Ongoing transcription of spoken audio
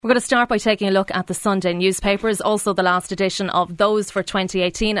We're going to start by taking a look at the Sunday newspapers, also the last edition of those for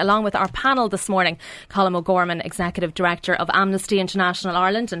 2018, along with our panel this morning. Colm O'Gorman, Executive Director of Amnesty International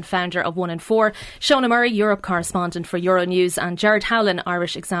Ireland and founder of 1 in 4, Shona Murray, Europe correspondent for Euronews, and Gerard Howlin,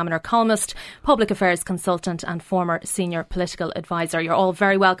 Irish Examiner columnist, public affairs consultant and former senior political advisor. You're all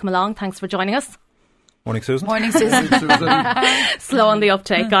very welcome along. Thanks for joining us. Morning, Susan. Morning, Susan. Slow on the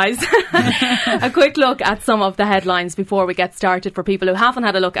uptake, guys. A quick look at some of the headlines before we get started for people who haven't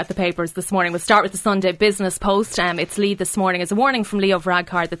had a look at the papers this morning. We'll start with the Sunday Business Post. Its lead this morning is a warning from Leo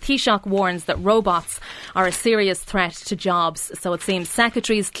Varadkar. The Taoiseach warns that robots are a serious threat to jobs. So it seems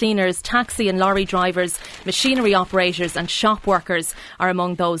secretaries, cleaners, taxi and lorry drivers, machinery operators and shop workers are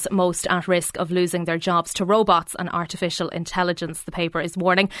among those most at risk of losing their jobs to robots and artificial intelligence, the paper is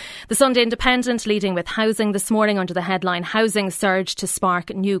warning. The Sunday Independent leading with housing this morning under the headline Housing Surge to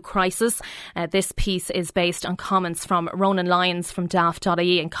Spark New Crisis. This piece is based on comments from Ronan Lyons from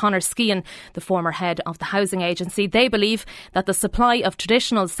Daft.ie and Conor Skehan, the former head of the housing agency. They believe that the supply of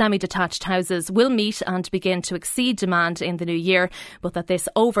traditional semi-detached houses will meet and begin to exceed demand in the new year, but that this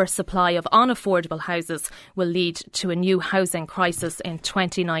oversupply of unaffordable houses will lead to a new housing crisis in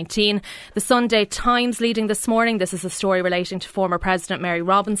 2019. The Sunday Times leading this morning. This is a story relating to former President Mary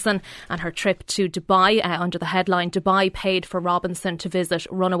Robinson and her trip to Dubai. Under the headline, Dubai paid for Robinson to visit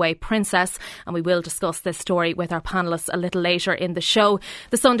runaway princess, and we will discuss this story with our panellists a little later in the show.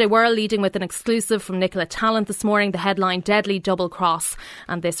 The Sunday World leading with an exclusive from Nicola Tallant this morning, the headline Deadly Double Cross,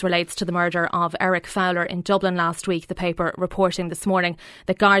 and this relates to the murder of Eric Fowler in Dublin last week. The paper reporting this morning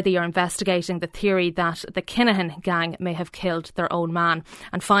that Gardaí are investigating the theory that the Kinahan gang may have killed their own man.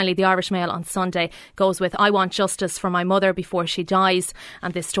 And finally, the Irish Mail on Sunday goes with I want justice for my mother before she dies,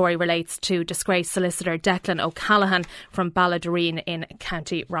 and this story relates to disgraced solicitor Declan O'Callaghan from Balladureen in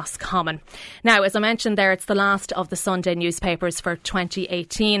County Roscommon. Now, as I mentioned there, it's the last of the Sunday newspapers for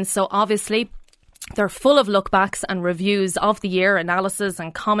 2018, so obviously they're full of lookbacks and reviews of the year, analysis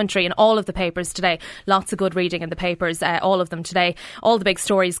and commentary in all of the papers today. Lots of good reading in the papers, all of them today. All the big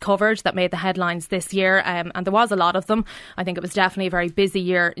stories covered that made the headlines this year, and there was a lot of them. I think it was definitely a very busy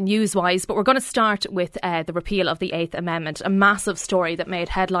year news-wise, but we're going to start with the repeal of the Eighth Amendment, a massive story that made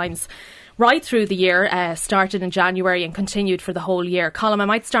headlines right through the year, started in January and continued for the whole year. Colm, I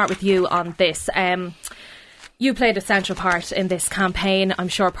might start with you on this. You played a central part in this campaign. I'm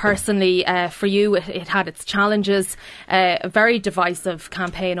sure personally for you it had its challenges. A very divisive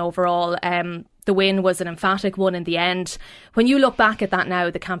campaign overall. The win was an emphatic one in the end. When you look back at that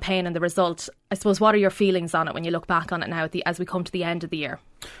now, the campaign and the result, I suppose, what are your feelings on it when you look back on it now as we come to the end of the year?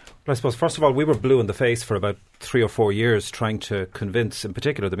 Well, I suppose, first of all, we were blue in the face for about 3 or 4 years trying to convince, in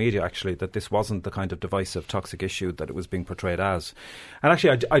particular the media actually, that this wasn't the kind of divisive, toxic issue that it was being portrayed as. And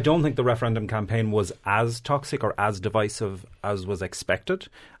actually, I don't think the referendum campaign was as toxic or as divisive as was expected.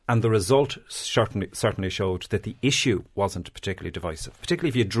 And the result certainly showed that the issue wasn't particularly divisive, particularly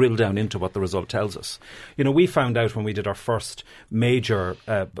if you drill down into what the result tells us. You know, we found out when we did our first major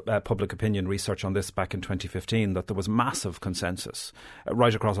public opinion research on this back in 2015 that there was massive consensus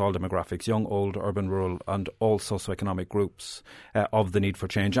right across all demographics, young, old, urban, rural, and all socioeconomic groups of the need for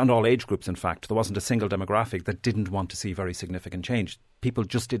change, and all age groups, in fact. There wasn't a single demographic that didn't want to see very significant change. People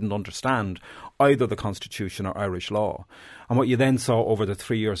just didn't understand either the Constitution or Irish law. And what you then saw over the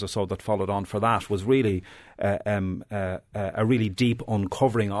 3 years or so that followed on for that was really a really deep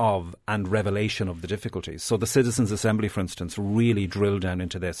uncovering of and revelation of the difficulties. So the Citizens' Assembly, for instance, really drilled down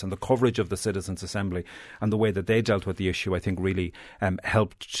into this, and the coverage of the Citizens' Assembly and the way that they dealt with the issue, I think, really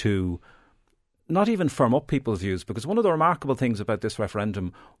helped to not even firm up people's views, because one of the remarkable things about this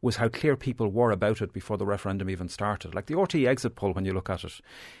referendum was how clear people were about it before the referendum even started. Like the RTE exit poll, when you look at it,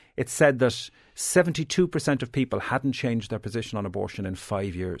 it said that 72% of people hadn't changed their position on abortion in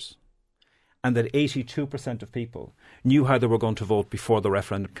 5 years, and that 82% of people knew how they were going to vote before the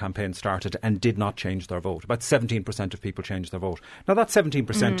referendum campaign started and did not change their vote. About 17% of people changed their vote. Now that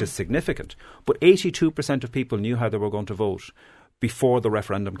 17% is significant, but 82% of people knew how they were going to vote before the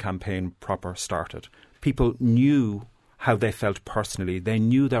referendum campaign proper started. People knew how they felt personally. They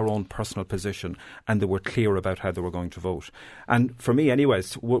knew their own personal position, and they were clear about how they were going to vote. And for me,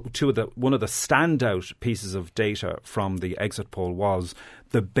 anyways, one of the standout pieces of data from the exit poll was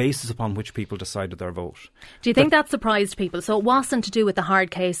the basis upon which people decided their vote. Do you think that surprised people? So it wasn't to do with the hard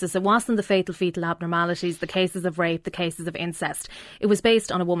cases, it wasn't the fatal fetal abnormalities, the cases of rape, the cases of incest. It was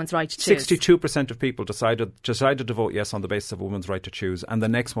based on a woman's right to choose. 62% of people decided to vote yes on the basis of a woman's right to choose, and the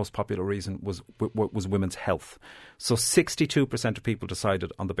next most popular reason was women's health. So 62% of people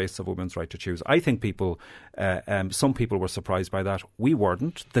decided on the basis of women's right to choose. I think some people were surprised by that. We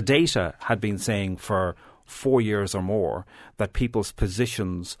weren't. The data had been saying for 4 years or more that people's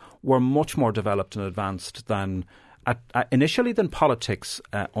positions were much more developed and advanced than initially than politics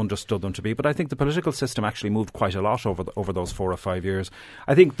understood them to be. But I think the political system actually moved quite a lot over those 4 or 5 years.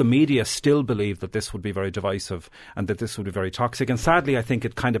 I think the media still believed that this would be very divisive and that this would be very toxic. And sadly, I think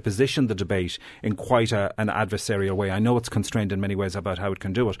it kind of positioned the debate in quite an adversarial way. I know it's constrained in many ways about how it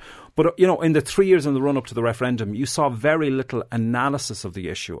can do it. But, in the 3 years in the run-up to the referendum, you saw very little analysis of the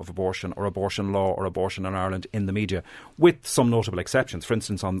issue of abortion or abortion law or abortion in Ireland in the media, with some notable exceptions. For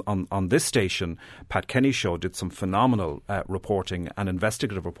instance, on this station, Pat Kenny's show did some phenomenal reporting and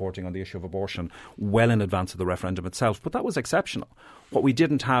investigative reporting on the issue of abortion well in advance of the referendum itself. But that was exceptional. What we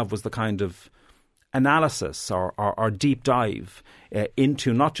didn't have was the kind of analysis or deep dive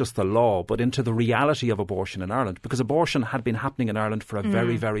into not just the law, but into the reality of abortion in Ireland, because abortion had been happening in Ireland for a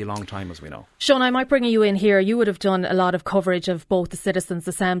very, very long time, as we know. Sean, I might bring you in here. You would have done a lot of coverage of both the Citizens'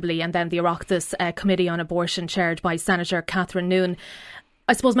 Assembly and then the Oireachtas Committee on Abortion, chaired by Senator Catherine Noone.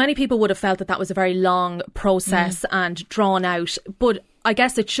 I suppose many people would have felt that was a very long process and drawn out, but I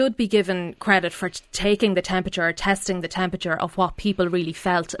guess it should be given credit for taking the temperature or testing the temperature of what people really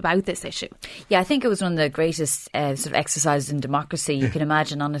felt about this issue. Yeah, I think it was one of the greatest sort of exercises in democracy you can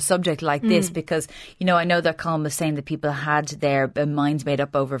imagine on a subject like this, because, I know that Colin was saying that people had their minds made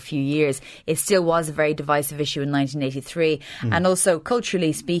up over a few years. It still was a very divisive issue in 1983. And also,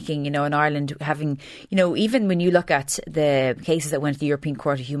 culturally speaking, in Ireland, having, even when you look at the cases that went to the European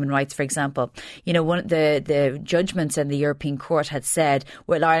Court of Human Rights, for example, one of the judgments in the European Court had said,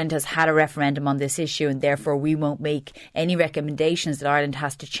 well, Ireland has had a referendum on this issue and therefore we won't make any recommendations that Ireland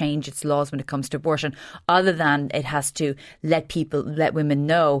has to change its laws when it comes to abortion, other than it has to let women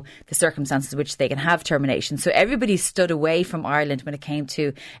know the circumstances in which they can have termination. So everybody stood away from Ireland when it came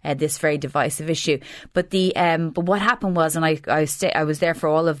to this very divisive issue. But but what happened was, and I was there for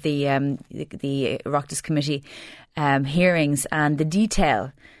all of the Oireachtas Committee hearings, and the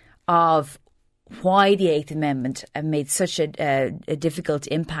detail of why the Eighth Amendment made such a difficult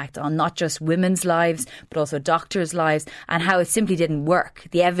impact on not just women's lives, but also doctors' lives, and how it simply didn't work.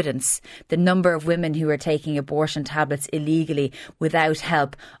 The evidence, the number of women who were taking abortion tablets illegally without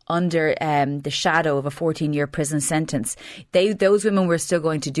help under the shadow of a 14-year prison sentence. Those women were still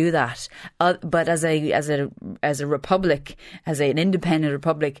going to do that. But as a republic, as an independent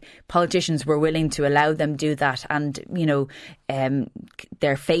republic, politicians were willing to allow them do that. And,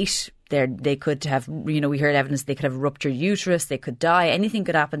 their fate, they could have, we heard evidence they could have a ruptured uterus, they could die, anything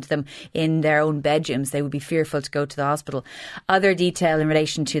could happen to them in their own bedrooms. They would be fearful to go to the hospital. Other detail in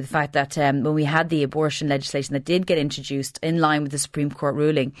relation to the fact that when we had the abortion legislation that did get introduced in line with the Supreme Court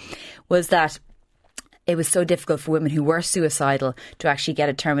ruling, was that it was so difficult for women who were suicidal to actually get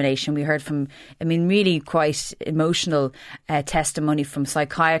a termination. We heard from, really quite emotional testimony from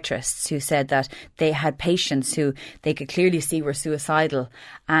psychiatrists who said that they had patients who they could clearly see were suicidal,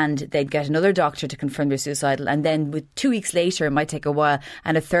 and they'd get another doctor to confirm they're suicidal. And then 2 weeks later, it might take a while,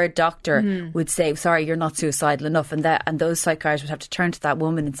 and a third doctor would say, sorry, you're not suicidal enough. And those psychiatrists would have to turn to that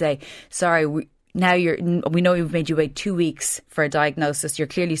woman and say, sorry, we know we've made you wait 2 weeks for a diagnosis. You're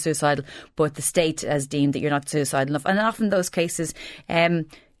clearly suicidal, but the state has deemed that you're not suicidal enough. And often those cases, we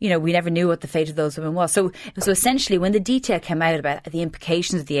never knew what the fate of those women was. So essentially, when the detail came out about the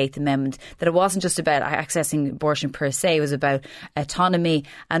implications of the Eighth Amendment, that it wasn't just about accessing abortion per se, it was about autonomy,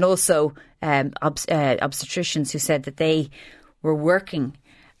 and also obstetricians who said that they were working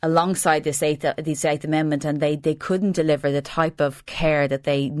alongside this Eighth Amendment, and they couldn't deliver the type of care that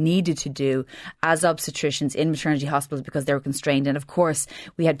they needed to do as obstetricians in maternity hospitals because they were constrained. And of course,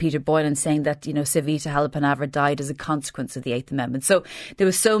 we had Peter Boylan saying that, Savita Halappanavar died as a consequence of the Eighth Amendment. So there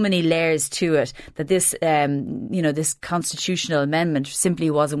were so many layers to it that this, this constitutional amendment simply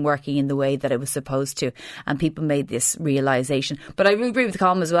wasn't working in the way that it was supposed to. And people made this realisation. But I agree with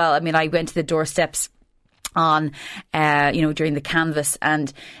Colm as well. I went to the doorsteps on, during the canvass,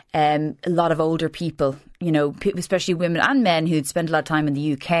 and a lot of older people, especially women and men who'd spent a lot of time in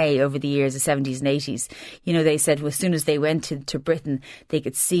the UK over the years, the 70s and 80s. They said, well, as soon as they went to Britain, they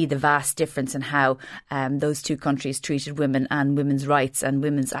could see the vast difference in how those two countries treated women and women's rights and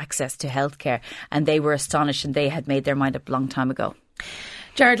women's access to healthcare. And they were astonished, and they had made their mind up a long time ago.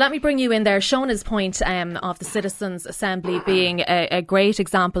 Jared, let me bring you in there. Shauna's point of the Citizens' Assembly being a great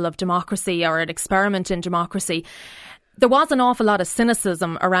example of democracy, or an experiment in democracy. There was an awful lot of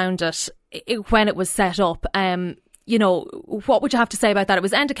cynicism around it when it was set up. What would you have to say about that? It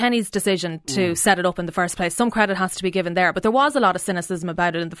was Enda Kenny's decision to set it up in the first place. Some credit has to be given there, but there was a lot of cynicism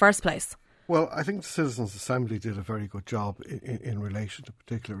about it in the first place. Well, I think the Citizens' Assembly did a very good job in relation to the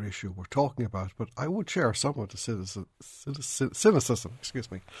particular issue we're talking about, but I would share some of the cynicism,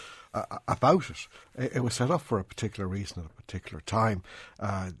 about it. It was set up for a particular reason at a particular time.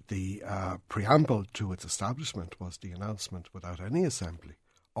 The preamble to its establishment was the announcement without any assembly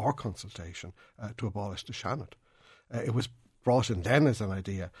or consultation to abolish the Seanad. It was brought in then as an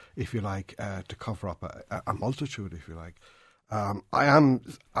idea, if you like, to cover up a multitude, if you like. And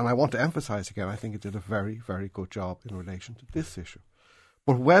I want to emphasise again, I think it did a very, very good job in relation to this issue.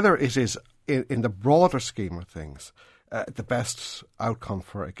 But whether it is, in the broader scheme of things, the best outcome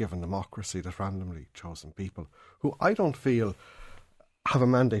for a given democracy, that randomly chosen people, who I don't feel have a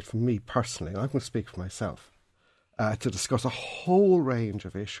mandate from me personally, and I'm going to speak for myself, to discuss a whole range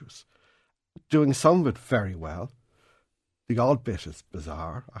of issues, doing some of it very well. The odd bit is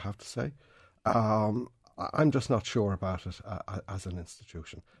bizarre, I have to say. I'm just not sure about it as an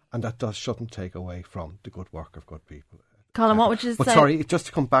institution, and that shouldn't take away from the good work of good people. Colin, what would you say? But sorry, just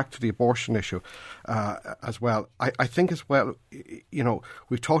to come back to the abortion issue as well, I think as well, you know,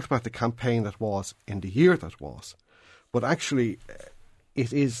 we've talked about the campaign that was in the year that was, but actually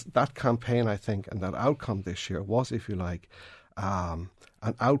it is that campaign, I think, and that outcome this year was, if you like, an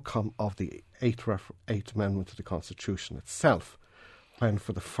outcome of the Eighth Amendment to the Constitution itself, when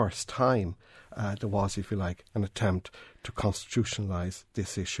for the first time there was, if you like, an attempt to constitutionalise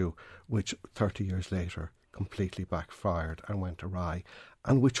this issue, which 30 years later completely backfired and went awry,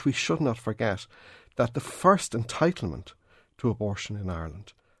 and which we should not forget that the first entitlement to abortion in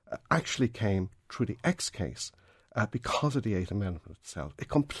Ireland actually came through the X case because of the Eighth Amendment itself. It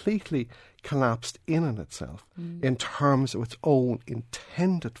completely collapsed in itself in terms of its own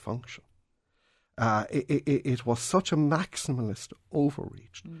intended function. It was such a maximalist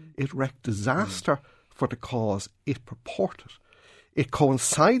overreach. It wreaked disaster for the cause it purported. It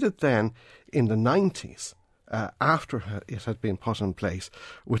coincided then in the 90s, after it had been put in place,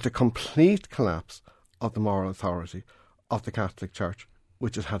 with the complete collapse of the moral authority of the Catholic Church,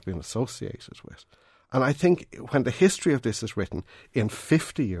 which it had been associated with. And I think when the history of this is written in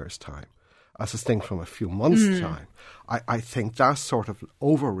 50 years' time, as distinct from a few months' time, I think that sort of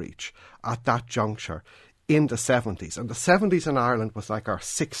overreach at that juncture in the 70s, and the 70s in Ireland was like our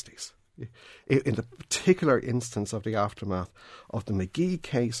 60s, in the particular instance of the aftermath of the McGee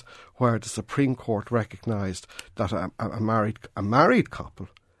case, where the Supreme Court recognised that a married couple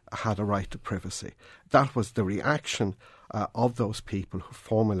had a right to privacy. That was the reaction of those people who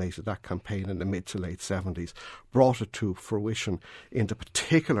formulated that campaign in the mid to late 70s, brought it to fruition in the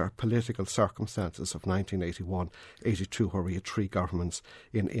particular political circumstances of 1981-82, where we had three governments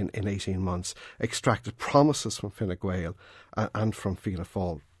in 18 months, extracted promises from Fine Gael and from Fianna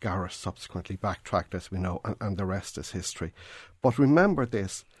Fáil. Garrett subsequently backtracked, as we know, and the rest is history. But remember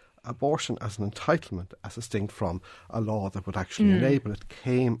this, abortion as an entitlement, as distinct from a law that would actually enable it,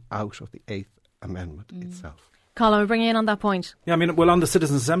 came out of the Eighth Amendment itself. Colin, we'll bring you in on that point. Yeah, I mean, well, on the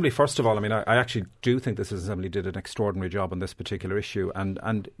Citizens' Assembly, first of all, I mean, I actually do think the Citizens' Assembly did an extraordinary job on this particular issue,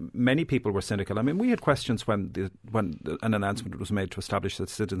 and many people were cynical. I mean, we had questions when an announcement was made to establish the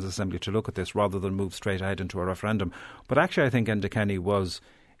Citizens' Assembly to look at this rather than move straight ahead into a referendum. But actually, I think Enda Kenny was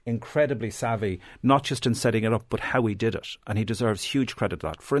incredibly savvy, not just in setting it up, but how he did it, and he deserves huge credit for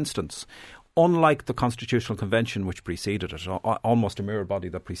that. For instance, unlike the Constitutional Convention which preceded it, almost a mirror body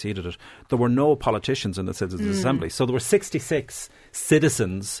that preceded it, there were no politicians in the Citizens' Assembly. So there were 66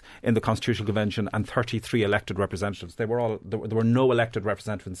 citizens in the Constitutional Convention and 33 elected representatives. There were no elected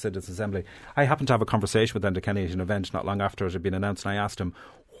representatives in the Citizens' Assembly. I happened to have a conversation with Enda Kenny at an event not long after it had been announced, and I asked him,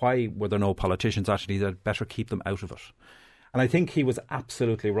 why were there no politicians? Actually, they'd better keep them out of it. And I think he was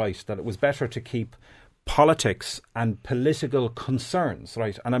absolutely right, that it was better to keep politics and political concerns,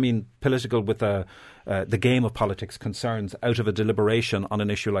 right? And I mean political with the game of politics concerns out of a deliberation on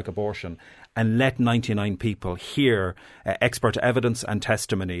an issue like abortion, and let 99 people hear expert evidence and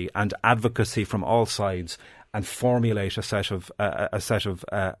testimony and advocacy from all sides, and formulate a set of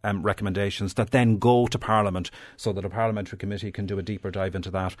recommendations that then go to Parliament, so that a parliamentary committee can do a deeper dive into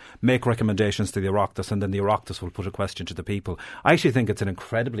that, make recommendations to the Oireachtas, and then the Oireachtas will put a question to the people. I actually think it's an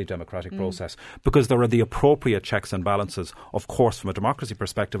incredibly democratic process, because there are the appropriate checks and balances, of course, from a democracy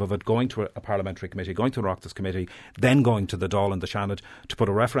perspective, of it going to a parliamentary committee, going to an Oireachtas committee, then going to the Dáil and the Seanad to put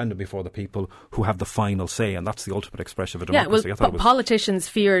a referendum before the people who have the final say, and that's the ultimate expression of a democracy. Yeah, well, politicians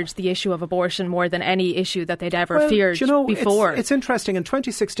feared the issue of abortion more than any issue that they'd ever feared before. It's interesting. In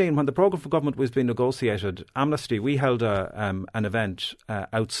 2016, when the programme for government was being negotiated, Amnesty, we held an event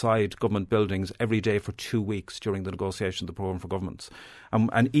outside government buildings every day for 2 weeks during the negotiation of the programme for governments.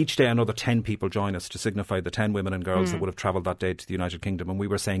 And each day another 10 people join us to signify the 10 women and girls that would have travelled that day to the United Kingdom. And we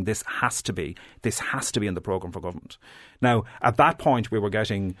were saying this has to be in the programme for government. Now, at that point, we were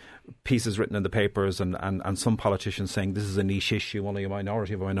getting pieces written in the papers and some politicians saying this is a niche issue, only a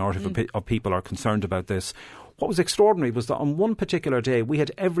minority of people are concerned about this. What was extraordinary was that on one particular day, we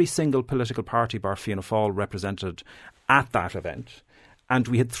had every single political party bar Fianna Fáil represented at that event. And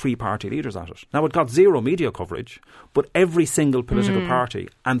we had 3 party leaders at it. Now, it got 0 media coverage, but every single political party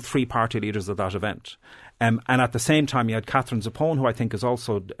and 3 party leaders at that event. And at the same time, you had Catherine Zappone, who I think is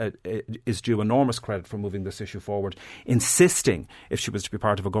also is due enormous credit for moving this issue forward, insisting, if she was to be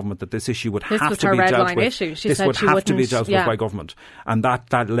part of a government, that this issue would have to be dealt with. This would have to be dealt with by government. And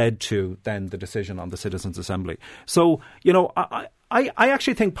that led to then the decision on the Citizens' Assembly. So, I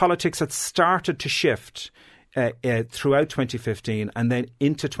actually think politics had started to shift throughout 2015 and then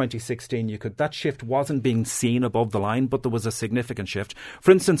into 2016. That shift wasn't being seen above the line, but there was a significant shift.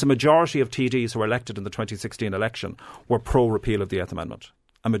 For instance, a majority of TDs who were elected in the 2016 election were pro-repeal of the 8th Amendment.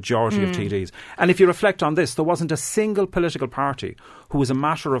 A majority of TDs. And if you reflect on this, there wasn't a single political party who, as a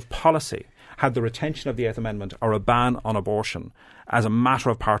matter of policy, had the retention of the 8th Amendment or a ban on abortion as a matter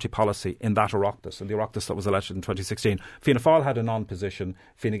of party policy in that Oireachtas, in the Oireachtas that was elected in 2016. Fianna Fáil had a non-position.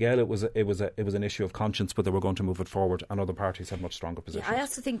 Fine Gael, it was an issue of conscience, but they were going to move it forward, and other parties had much stronger positions. I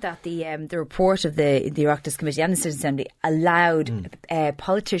also think that the report of the Oireachtas Committee and the Citizens' Assembly allowed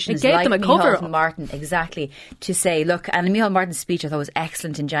politicians like Micheál Martin to say, look, and Micheál Martin's speech I thought was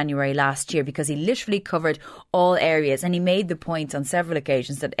excellent in January last year, because he literally covered all areas, and he made the point on several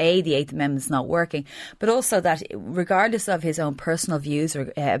occasions that the 8th Amendment's not working, but also that regardless of his own personal views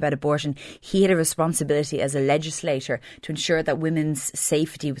about abortion, he had a responsibility as a legislator to ensure that women's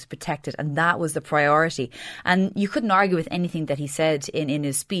safety was protected, and that was the priority. And you couldn't argue with anything that he said in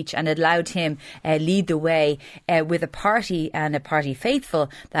his speech, and it allowed him lead the way with a party and a party faithful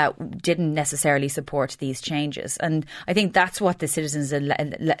that didn't necessarily support these changes. And I think that's what the Citizens'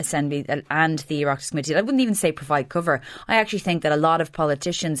 Assembly and the Oireachtas Committee, I wouldn't even say provide cover. I actually think that a lot of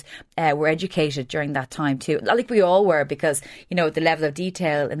politicians were educated during that time too, like we all were, because the level of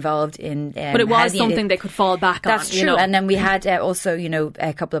detail involved in but it was something they could fall back on. That's true. And then we had also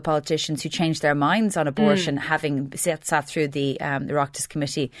a couple of politicians who changed their minds on abortion, having sat through the Oireachtas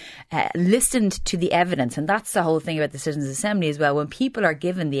Committee, listened to the evidence. And that's the whole thing about the Citizens' Assembly as well. When people are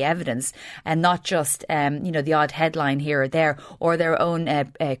given the evidence and not just the odd headline here or there, or their own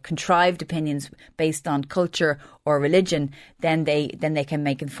contrived opinions based on culture or religion, then they can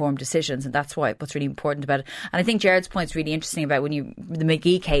make informed decisions, and that's what's really important about it. And I think Jared's point is really interesting about the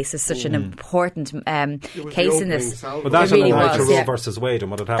McGee case is such an important case in this. But that's really was to Roe versus Wade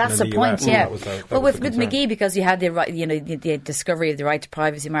and what had happened that's in the point, US. Yeah. But with McGee, because you had the right, the discovery of the right to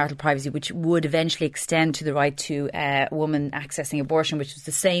privacy, marital privacy, which would eventually extend to the right to a woman accessing abortion, which was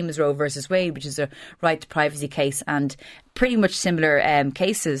the same as Roe versus Wade, which is a right to privacy case, and pretty much similar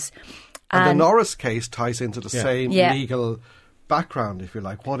cases. And the Norris case ties into the same legal background, if you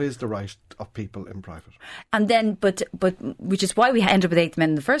like. What is the right of people in private? And then, but which is why we ended up with 8th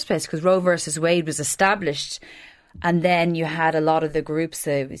Amendment in the first place, because Roe versus Wade was established. And then you had a lot of the groups,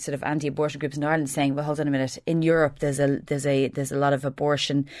 the sort of anti-abortion groups in Ireland, saying, "Well, hold on a minute. In Europe, there's a lot of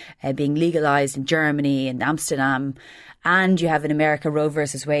abortion being legalised in Germany and Amsterdam." And you have in America Roe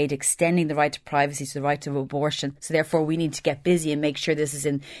versus Wade extending the right to privacy to the right to abortion. So therefore, we need to get busy and make sure this is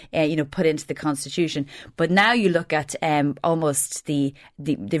put into the Constitution. But now you look at almost the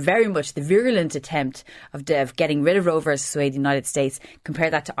very much the virulent attempt of getting rid of Roe versus Wade in the United States. Compare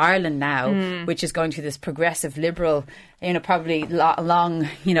that to Ireland now, which is going through this progressive liberal, probably long,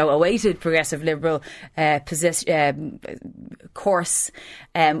 awaited progressive liberal course.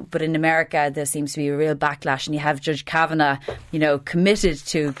 But in America, there seems to be a real backlash, and you have Judge Kavanaugh, committed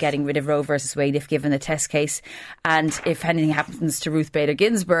to getting rid of Roe versus Wade if given a test case. And if anything happens to Ruth Bader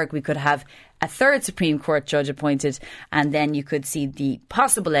Ginsburg, we could have a third Supreme Court judge appointed, and then you could see the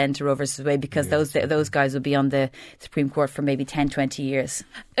possible end to Roe versus Wade, because those guys will be on the Supreme Court for maybe 10, 20 years.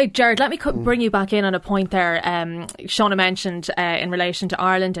 Jared, let me bring you back in on a point there. Seána mentioned in relation to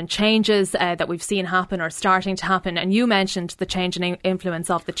Ireland and changes that we've seen happen or starting to happen, and you mentioned the change in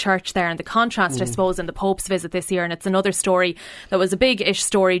influence of the church there and the contrast, I suppose, in the Pope's visit this year. And it's another story that was a big-ish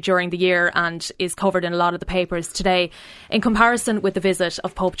story during the year and is covered in a lot of the papers today in comparison with the visit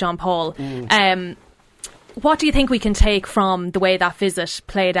of Pope John Paul. What do you think we can take from the way that visit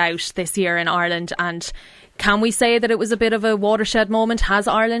played out this year in Ireland? And can we say that it was a bit of a watershed moment? Has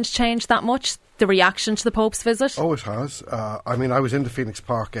Ireland changed that much the reaction to the Pope's visit? Oh, it has. I mean, I was in the Phoenix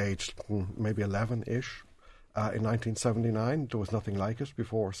Park aged maybe 11-ish in 1979. There was nothing like it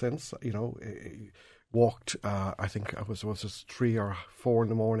before or since. You know, walked, I think I was 3 or 4 in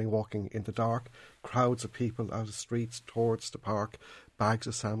the morning, walking in the dark, crowds of people out of the streets towards the park, bags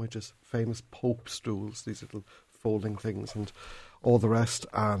of sandwiches, famous Pope stools, these little folding things, and all the rest,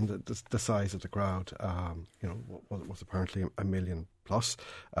 and the size of the crowd, you know, was apparently 1 million plus.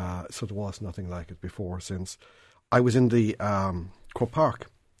 So there was nothing like it before or since. I was in the Croke Park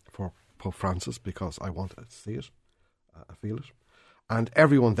for Pope Francis because I wanted to see it, feel it, and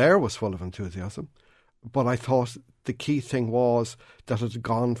everyone there was full of enthusiasm. But I thought the key thing was that it had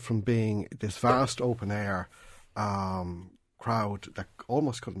gone from being this vast open air crowd that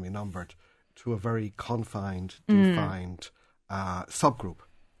almost couldn't be numbered to a very confined, defined subgroup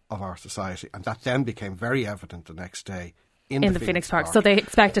of our society. And that then became very evident the next day in the Phoenix Park. So they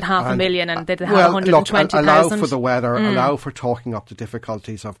expected 500,000 and they'd have well, 120,000. Allow for the weather, allow for talking up the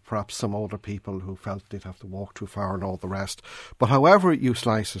difficulties of perhaps some older people who felt they'd have to walk too far and all the rest. But however you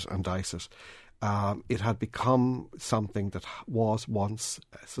slice it and dice it, it had become something that was once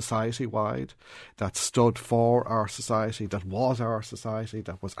society-wide, that stood for our society, that was our society,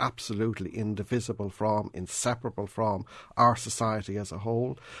 that was absolutely indivisible from, inseparable from our society as a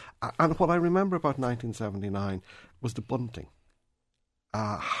whole. And what I remember about 1979 was the bunting.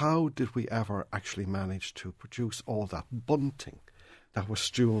 How did we ever actually manage to produce all that bunting that was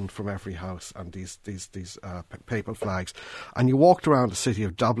strewn from every house and these papal flags? And you walked around the city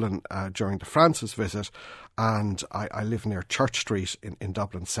of Dublin during the Francis visit, and I live near Church Street in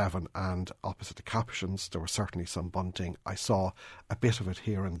Dublin 7, and opposite the Capuchins there was certainly some bunting. I saw a bit of it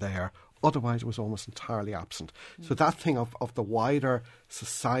here and there. Otherwise, it was almost entirely absent. So that thing of the wider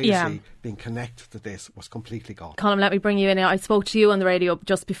society being connected to this was completely gone. Colm, let me bring you in. I spoke to you on the radio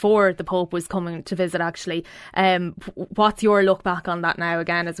just before the Pope was coming to visit, actually. What's your look back on that now,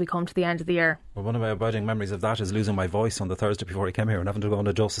 again, as we come to the end of the year? Well, one of my abiding memories of that is losing my voice on the Thursday before he came here and having to go on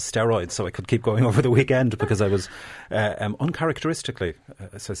a dose of steroids so I could keep going over the weekend because I was uncharacteristically,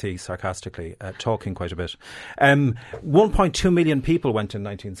 says he sarcastically, talking quite a bit. 1.2 million people went in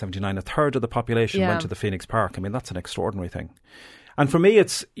 1979. A third of the population went to the Phoenix Park. I mean, that's an extraordinary thing. And for me,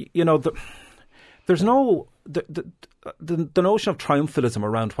 it's, you know, there's no... The notion of triumphalism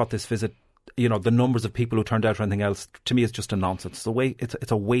around what this visit, you know, the numbers of people who turned out or anything else, to me is just a nonsense.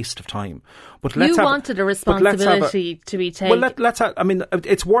 It's a waste of time. But you wanted a responsibility to be taken. Well, I mean,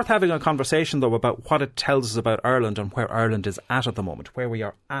 it's worth having a conversation, though, about what it tells us about Ireland and where Ireland is at the moment, where we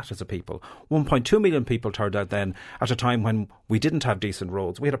are at as a people. 1.2 million people turned out then at a time when we didn't have decent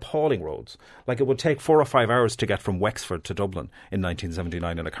roads. We had appalling roads. Like, it would take 4 or 5 hours to get from Wexford to Dublin in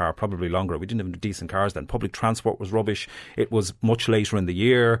 1979 in a car, probably longer. We didn't have decent cars then. Public transport was rubbish. It was much later in the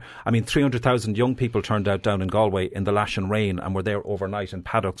year. I mean, 300,000 young people turned out down in Galway in the lash and rain and were there overnight in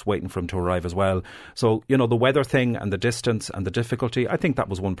paddocks waiting for him to arrive as well. So, you know, the weather thing and the distance and the difficulty, I think that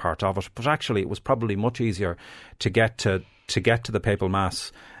was one part of it. But actually, it was probably much easier to get to the papal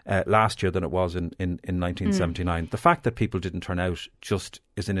mass last year than it was in 1979. The fact that people didn't turn out just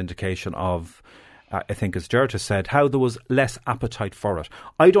is an indication of, I think, as Gerard has said, how there was less appetite for it.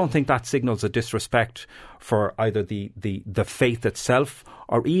 I don't think that signals a disrespect for either the faith itself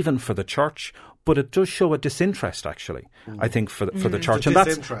or even for the church, but it does show a disinterest, actually, I think, for the church. And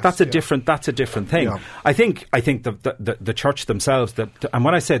that's a different thing. Yeah. I think the church themselves, and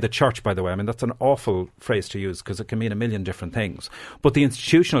when I say the church, by the way, I mean, that's an awful phrase to use because it can mean a million different things. But the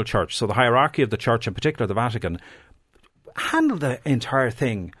institutional church, so the hierarchy of the church, in particular the Vatican, handled the entire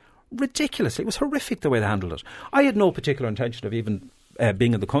thing ridiculously. It was horrific the way they handled it. I had no particular intention of even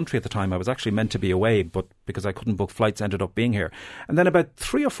being in the country at the time. I was actually meant to be away, but because I couldn't book flights, ended up being here. And then about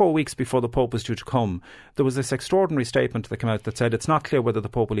 3 or 4 weeks before the Pope was due to come, there was this extraordinary statement that came out that said it's not clear whether the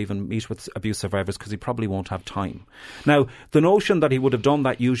Pope will even meet with abuse survivors because he probably won't have time. Now, the notion that he would have done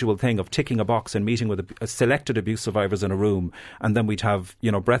that usual thing of ticking a box and meeting with selected abuse survivors in a room, and then we'd have,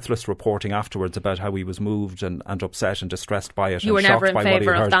 you know, breathless reporting afterwards about how he was moved and upset and distressed by it. You were never in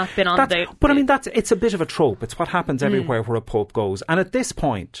favour of that being on the... But I mean, it's a bit of a trope. It's what happens everywhere where a Pope goes. And at this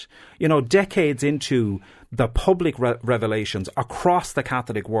point, you know, decades into the public revelations across the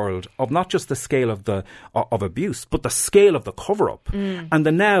Catholic world of not just the scale of abuse, but the scale of the cover-up and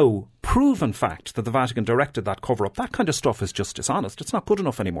the now proven fact that the Vatican directed that cover-up, that kind of stuff is just dishonest. It's not good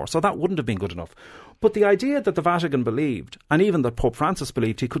enough anymore. So that wouldn't have been good enough. But the idea that the Vatican believed, and even that Pope Francis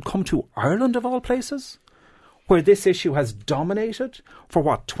believed, he could come to Ireland of all places, where this issue has dominated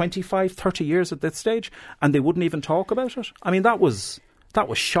for 25, 30 years at this stage, and they wouldn't even talk about it. I mean, that was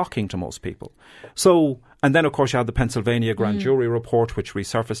shocking to most people. So, And then, of course, you had the Pennsylvania grand jury report, which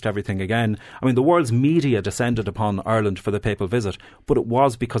resurfaced everything again. I mean, the world's media descended upon Ireland for the papal visit, but it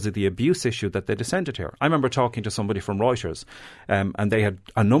was because of the abuse issue that they descended here. I remember talking to somebody from Reuters, and they had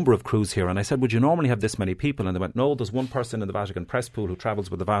a number of crews here, and I said, would you normally have this many people? And they went, no, there's one person in the Vatican press pool who travels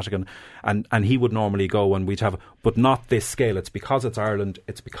with the Vatican, and he would normally go, and we'd have, but not this scale. It's because it's Ireland,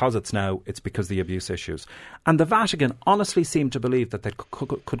 it's because it's now, it's because of the abuse issues. And the Vatican honestly seemed to believe that they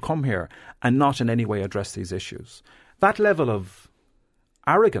could come here and not in any way address these issues. That level of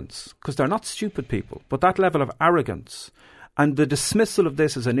arrogance, because they're not stupid people, but that level of arrogance and the dismissal of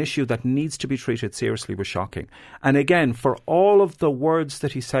this as an issue that needs to be treated seriously was shocking. And again, for all of the words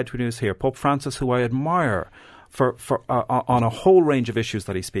that he said when he was here, Pope Francis, who I admire on a whole range of issues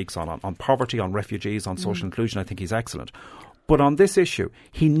that he speaks on poverty, on refugees, on social inclusion, I think he's excellent. But on this issue,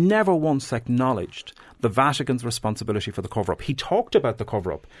 he never once acknowledged the Vatican's responsibility for the cover-up. He talked about the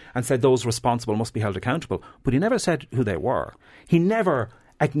cover-up and said those responsible must be held accountable, but he never said who they were. He never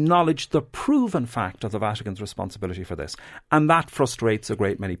acknowledged the proven fact of the Vatican's responsibility for this. And that frustrates a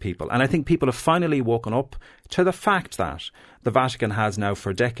great many people. And I think people have finally woken up to the fact that the Vatican has now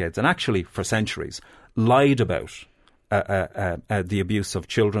for decades, and actually for centuries, lied about the abuse of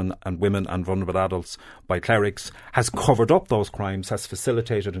children and women and vulnerable adults by clerics, has covered up those crimes, has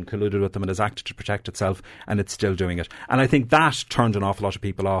facilitated and colluded with them, and has acted to protect itself, and it's still doing it. And I think that turned an awful lot of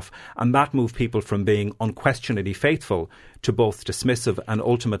people off, and that moved people from being unquestionably faithful to both dismissive and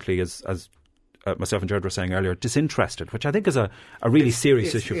ultimately, as myself and Jared were saying earlier, disinterested, which I think is a really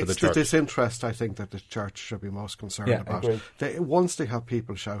serious issue for the Church. It's the disinterest, I think, that the Church should be most concerned about. Once they have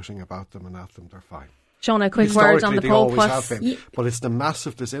people shouting about them and at them, they're fine. Sean, a quick word on the Pope. But it's the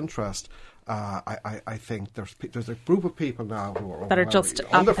massive disinterest. I think there's a group of people now who are that are just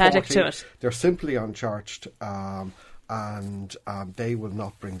apathetic to it. They're simply unchurched, and they will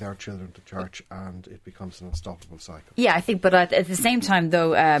not bring their children to church, and it becomes an unstoppable cycle. Yeah, I think, but at the same time,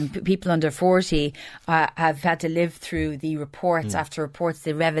 though, people under 40 have had to live through the reports after reports,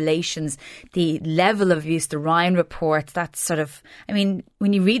 the revelations, the level of abuse, the Ryan report. That's sort of, I mean,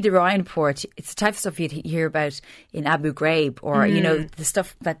 when you read the Ryan report, it's the type of stuff you'd hear about in Abu Ghraib, or you know, the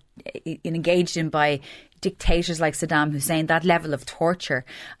stuff that engaged in by dictators like Saddam Hussein, that level of torture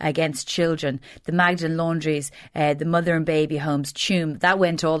against children, the Magdalen laundries, the mother and baby homes, Tuam, that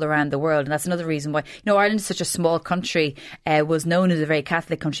went all around the world. And that's another reason why, you know, Ireland is such a small country, was known as a very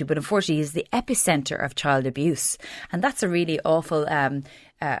Catholic country, but unfortunately is the epicentre of child abuse. And that's a really awful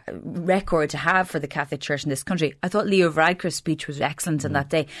record to have for the Catholic Church in this country. I thought Leo Varadkar's speech was excellent on that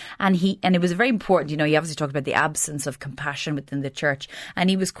day, and it was very important. You know, he obviously talked about the absence of compassion within the Church,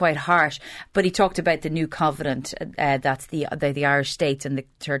 and he was quite harsh. But he talked about the new covenant that the Irish state and the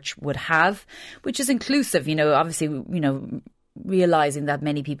Church would have, which is inclusive. You know, obviously, you know, realising that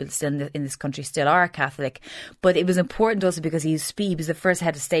many people still in this country still are Catholic. But it was important also because he was the first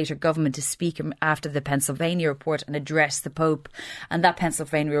head of state or government to speak after the Pennsylvania report and address the Pope. And that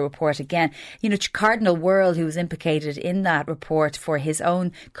Pennsylvania report again, you know, Cardinal Wuerl, who was implicated in that report for his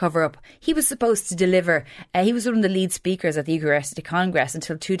own cover-up, he was supposed to deliver. He was one of the lead speakers at the Eucharistic Congress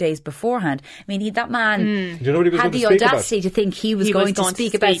until 2 days beforehand. I mean, that man had the audacity to think he was going to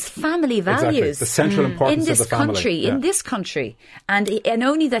speak about family values. Exactly. The central importance in this of the family. country, in this country. And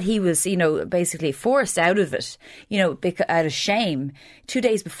only that he was, you know, basically forced out of it, you know, out of shame, 2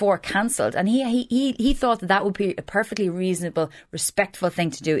 days before cancelled. And he thought that would be a perfectly reasonable, respectful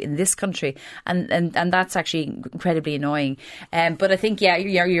thing to do in this country. And that's actually incredibly annoying. But I think, yeah,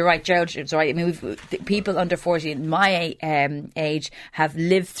 you're right, Gerald is right. I mean, people under 40 in my age have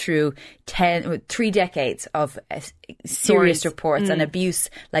lived through 3 decades of serious reports and abuse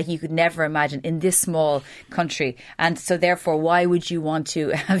like you could never imagine in this small country. And so therefore, why would you want to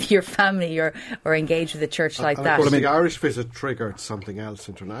have your family or engage with a church like that? Of course, the Irish visit triggered something else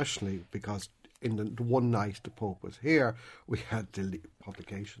internationally, because in the one night the Pope was here, we had the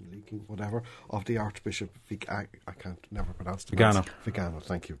publication leaking, whatever, of the Archbishop I can't never pronounce the Vigano,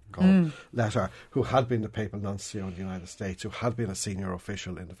 thank you, God, letter, who had been the papal nuncio in the United States, who had been a senior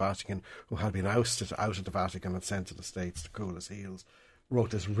official in the Vatican, who had been ousted out of the Vatican and sent to the States to cool his heels,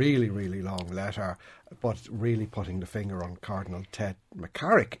 wrote this really, really long letter, but really putting the finger on Cardinal Ted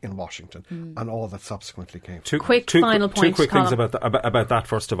McCarrick in Washington and all that subsequently came. Two quick things about that,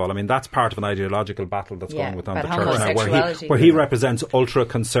 first of all. I mean, that's part of an ideological battle that's going within the Church now, where he represents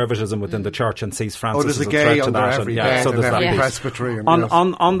ultra-conservatism within the Church and sees Francis as a threat to that. So there's that Presbyterian.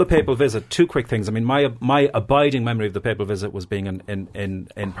 On the papal visit, two quick things. I mean, my abiding memory of the papal visit was being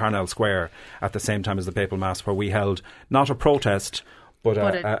in Parnell Square at the same time as the papal mass, where we held not a protest but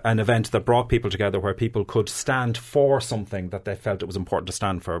an event that brought people together where people could stand for something that they felt it was important to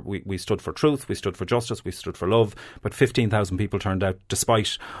stand for. We stood for truth, we stood for justice, we stood for love, but 15,000 people turned out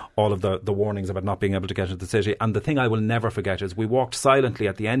despite all of the warnings about not being able to get into the city. And the thing I will never forget is we walked silently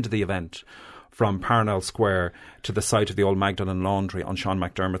at the end of the event from Parnell Square to the site of the old Magdalen Laundry on Sean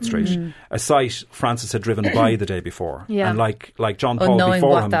McDermott Street, a site Francis had driven by the day before. Yeah. And like John Paul knowing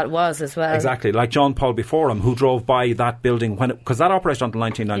before what him, that was as well. Exactly, like John Paul before him, who drove by that building because that operated until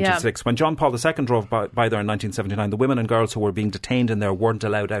 1996. When John Paul II drove by there in 1979, the women and girls who were being detained in there weren't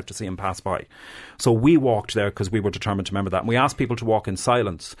allowed out to see him pass by. So we walked there because we were determined to remember that. And we asked people to walk in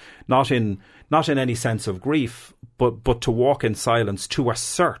silence, not in any sense of grief, but to walk in silence to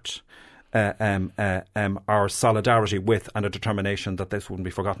assert our solidarity with and a determination that this wouldn't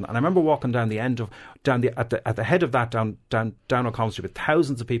be forgotten. And I remember walking down at the head of that down O'Connell Street with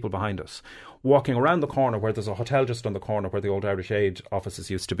thousands of people behind us, walking around the corner where there's a hotel just on the corner where the old Irish Aid offices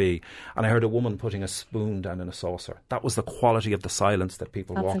used to be, and I heard a woman putting a spoon down in a saucer. That was the quality of the silence that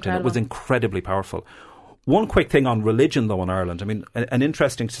people walked in. It was incredibly powerful. One quick thing on religion, though, in Ireland. I mean, an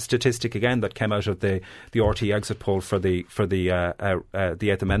interesting statistic again that came out of the RT exit poll for the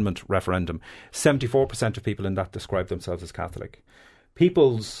Eighth Amendment referendum. 74% of people in that describe themselves as Catholic.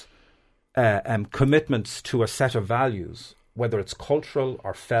 People's commitments to a set of values, whether it's cultural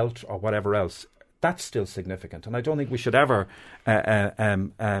or felt or whatever else, that's still significant, and I don't think we should ever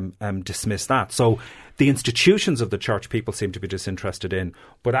dismiss that. So the institutions of the church people seem to be disinterested in,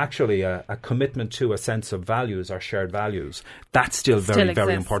 but actually a commitment to a sense of values, our shared values, that's still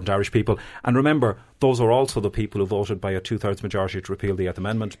very important to Irish people. And remember, those are also the people who voted by a 2/3 majority to repeal the Eighth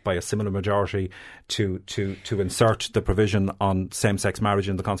Amendment, by a similar majority to insert the provision on same-sex marriage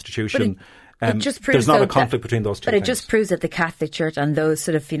in the Constitution. There's not a conflict between those two things. But it just proves that the Catholic Church and those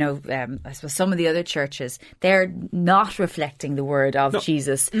sort of, I suppose some of the other churches, they're not reflecting the word of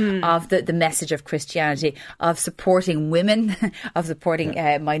Jesus, of the message of Christianity, of supporting women, of supporting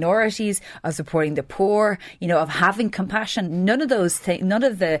minorities, of supporting the poor, of having compassion. None of those things, none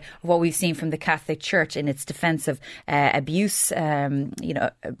of what we've seen from the Catholic Church in its defence of abuse,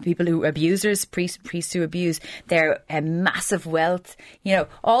 people who abusers, priests who abuse, their massive wealth,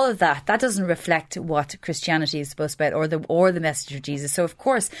 all of that doesn't reflect what Christianity is supposed to be about, or the message of Jesus. So of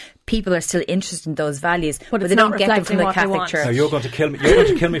course people are still interested in those values, but they don't get them from the Catholic Church. Now, you're going to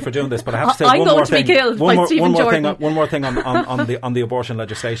kill me for doing this, but I have to say one more thing. One more thing on the abortion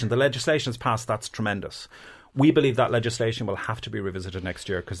legislation. The legislation is passed. That's tremendous. We believe that legislation will have to be revisited next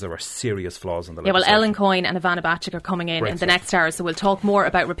year because there are serious flaws in the legislation. Well, Ellen Coyne and Ivana Bacik are coming in the next hour, so we'll talk more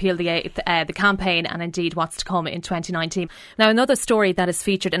about Repeal the Eighth, the campaign, and indeed what's to come in 2019. Now, another story that is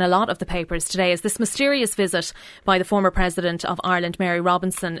featured in a lot of the papers today is this mysterious visit by the former President of Ireland, Mary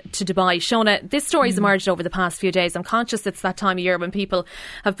Robinson, to Dubai. Shona, this story's emerged over the past few days. I'm conscious it's that time of year when people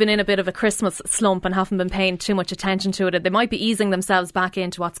have been in a bit of a Christmas slump and haven't been paying too much attention to it, and they might be easing themselves back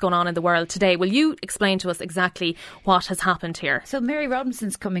into what's going on in the world today. Will you explain to us exactly what has happened here? So Mary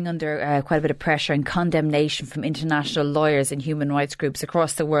Robinson's coming under quite a bit of pressure and condemnation from international lawyers and human rights groups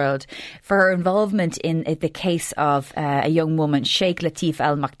across the world for her involvement in the case of a young woman, Sheikh Latifah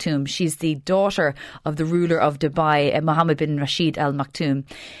Al Maktoum. She's the daughter of the ruler of Dubai, Mohammed bin Rashid Al Maktoum.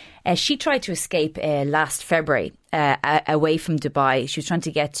 She tried to escape last February away from Dubai. She was trying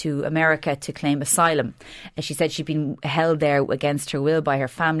to get to America to claim asylum. She said she'd been held there against her will by her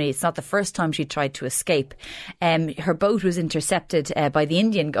family. It's not the first time she tried to escape. Her boat was intercepted by the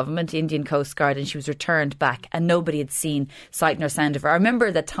Indian government, the Indian Coast Guard, and she was returned back, and nobody had seen sight nor sound of her. I remember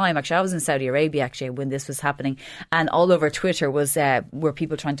at the time, actually, I was in Saudi Arabia actually when this was happening, and all over Twitter were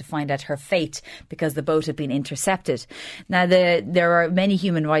people trying to find out her fate because the boat had been intercepted. Now, there are many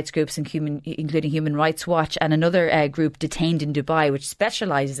human rights groups, including Human Rights Watch, and another group detained in Dubai, which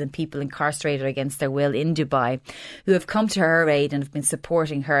specialises in people incarcerated against their will in Dubai, who have come to her aid and have been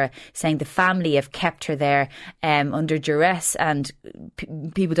supporting her, saying the family have kept her there under duress, and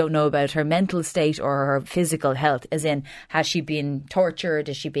people don't know about her mental state or her physical health, as in, has she been tortured,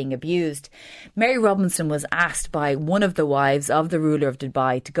 is she being abused? Mary Robinson was asked by one of the wives of the ruler of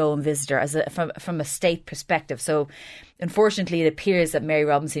Dubai to go and visit her from a state perspective. So unfortunately, it appears that Mary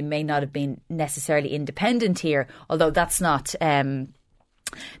Robinson may not have been necessarily independent here, although that's not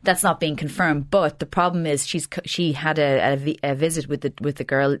being confirmed. But the problem is she had a visit with the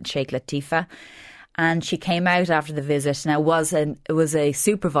girl, Sheikh Latifah, and she came out after the visit. Now, it was a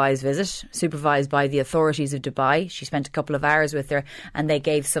supervised visit, supervised by the authorities of Dubai. She spent a couple of hours with her, and they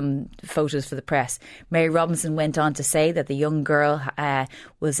gave some photos for the press. Mary Robinson went on to say that the young girl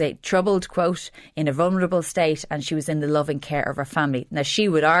was a troubled, quote, in a vulnerable state, and she was in the loving care of her family. Now, she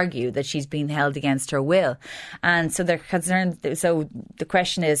would argue that she's been held against her will, and so they're concerned. So the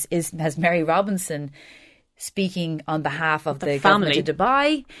question is has Mary Robinson speaking on behalf of the government of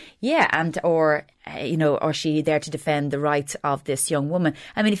Dubai, or she there to defend the rights of this young woman?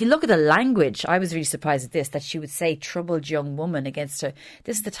 I mean, if you look at the language, I was really surprised at this, that she would say troubled young woman against her.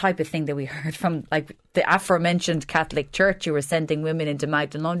 This is the type of thing that we heard from, like, the aforementioned Catholic Church, who were sending women into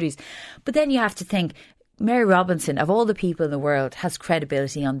Magdalen laundries. But then you have to think, Mary Robinson, of all the people in the world, has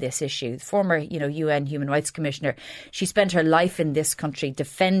credibility on this issue. Former, UN Human Rights Commissioner. She spent her life in this country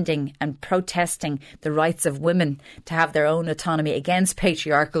defending and protesting the rights of women to have their own autonomy against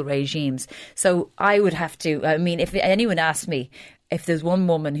patriarchal regimes. So I would have to, if anyone asked me, if there's one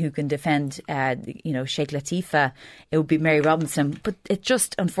woman who can defend, Sheikh Latifah, it would be Mary Robinson. But it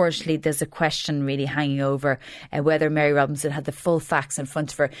just, unfortunately, there's a question really hanging over whether Mary Robinson had the full facts in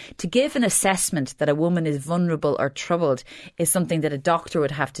front of her. To give an assessment that a woman is vulnerable or troubled is something that a doctor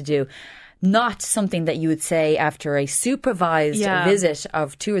would have to do. Not something that you would say after a supervised visit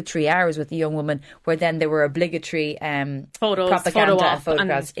of 2 or 3 hours with a young woman, where then there were obligatory propaganda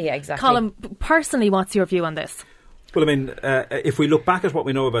photographs. Yeah, exactly. Colin, personally, what's your view on this? Well, if we look back at what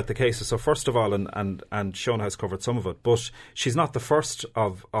we know about the cases, so first of all, and Shona has covered some of it, but she's not the first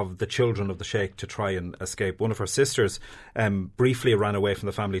of the children of the Sheikh to try and escape. One of her sisters briefly ran away from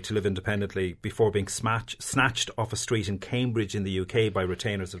the family to live independently before being snatched off a street in Cambridge in the UK by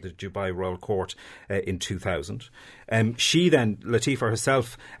retainers of the Dubai Royal Court in 2000. She then, Latifah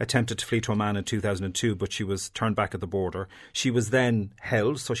herself, attempted to flee to Oman in 2002, but she was turned back at the border. She was then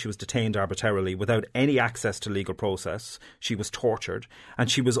held, so she was detained arbitrarily without any access to legal process. She was tortured, and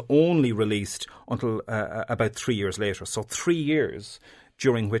she was only released until about 3 years later. So 3 years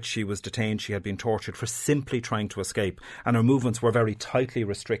during which she was detained, she had been tortured for simply trying to escape, and her movements were very tightly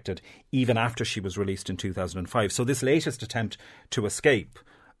restricted even after she was released in 2005. So this latest attempt to escape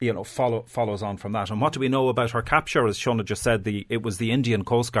follows on from that. And what do we know about her capture? As Shona just said, it was the Indian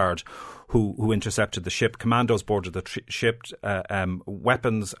Coast Guard who intercepted the ship. Commandos boarded the ship.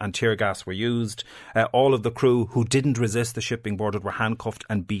 Weapons and tear gas were used. All of the crew who didn't resist the ship being boarded were handcuffed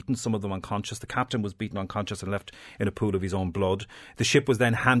and beaten, some of them unconscious. The captain was beaten unconscious and left in a pool of his own blood. The ship was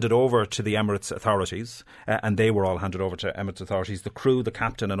then handed over to the Emirates authorities, and they were all handed over to Emirates authorities. The crew, the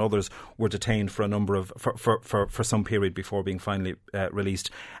captain and others were detained for a number of for some period before being finally released.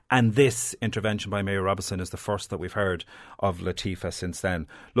 And this intervention by Mary Robinson is the first that we've heard of Latifah since then.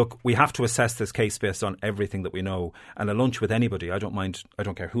 Look, we have to assess this case based on everything that we know. And a lunch with anybody, I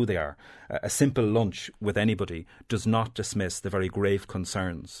don't care who they are, a simple lunch with anybody does not dismiss the very grave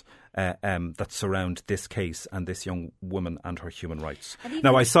concerns that surround this case and this young woman and her human rights.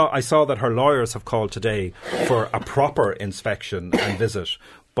 Now, I saw that her lawyers have called today for a proper inspection and visit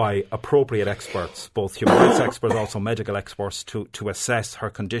by appropriate experts, both human rights experts, also medical experts, to assess her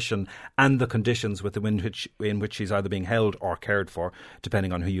condition and the conditions in which she's either being held or cared for,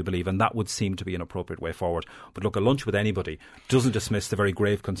 depending on who you believe. And that would seem to be an appropriate way forward. But look, a lunch with anybody doesn't dismiss the very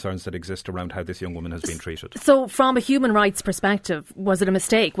grave concerns that exist around how this young woman has been treated. So from a human rights perspective, was it a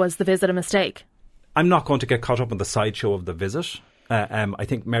mistake? Was the visit a mistake? I'm not going to get caught up in the sideshow of the visit. I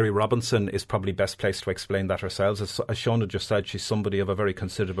think Mary Robinson is probably best placed to explain that herself. As Shona just said, she's somebody of a very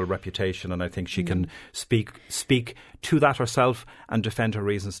considerable reputation, and I think she can speak to that herself and defend her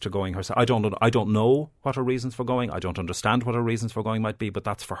reasons to going herself. I don't know what her reasons for going. I don't understand what her reasons for going might be, but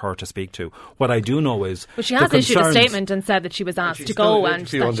that's for her to speak to. What I do know is, well, she has issued a statement and said that she was asked to go, and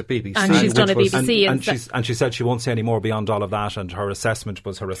she's done a BBC, and she said she won't say any more beyond all of that. And her assessment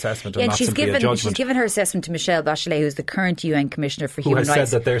was her assessment, and not simply a judgment. She's given her assessment to Michelle Bachelet, who's the current UN Commissioner for Human Rights, who has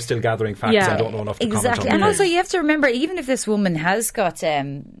said that they're still gathering facts and don't know enough to comment on. And also, you have to remember, even if this woman has got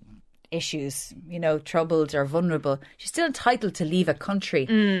issues, troubled or vulnerable, she's still entitled to leave a country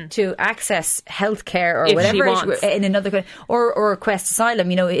to access healthcare or whatever in another country, or request asylum.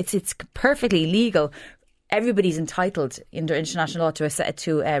 It's perfectly legal. Everybody's entitled under international law to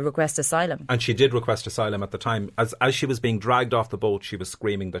request asylum. And she did request asylum at the time. As she was being dragged off the boat, she was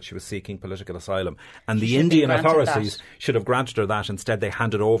screaming that she was seeking political asylum. And the Indian authorities should have granted her that. Instead, they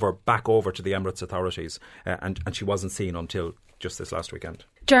handed back over to the Emirates authorities. And she wasn't seen until just this last weekend.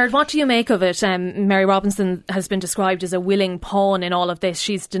 Gerard, what do you make of it? Mary Robinson has been described as a willing pawn in all of this.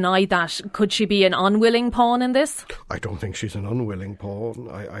 She's denied that. Could she be an unwilling pawn in this? I don't think she's an unwilling pawn.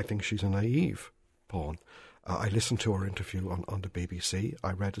 I think she's a naive pawn. I listened to her interview on the BBC.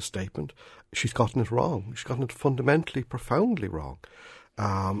 I read a statement. She's gotten it wrong. She's gotten it fundamentally, profoundly wrong.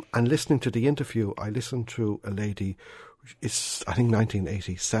 And listening to the interview, I listened to a lady, it's I think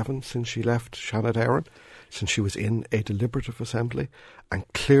 1987 since she left Shannon Aaron, since she was in a deliberative assembly, and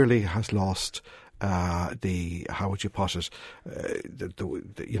clearly has lost how would you put it,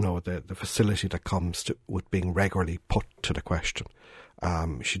 the facility that comes with being regularly put to the question.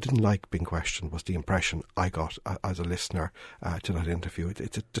 She didn't like being questioned, was the impression I got as a listener to that interview.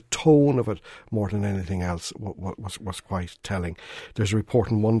 The tone of it, more than anything else, was quite telling. There's a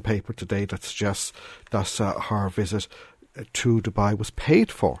report in one paper today that suggests that her visit to Dubai was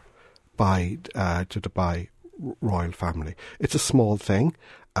paid for by the Dubai royal family. It's a small thing,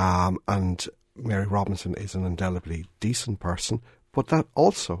 and Mary Robinson is an indelibly decent person, but that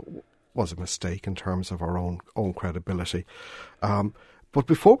also was a mistake in terms of our own credibility. But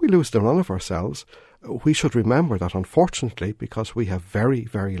before we lose the run of ourselves, we should remember that unfortunately, because we have very,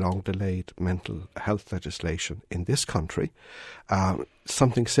 very long delayed mental health legislation in this country,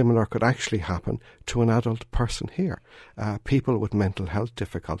 something similar could actually happen to an adult person here. People with mental health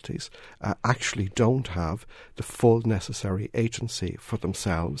difficulties actually don't have the full necessary agency for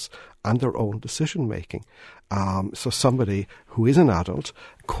themselves and their own decision making. So somebody who is an adult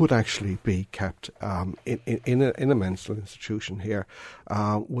could actually be kept in a mental institution here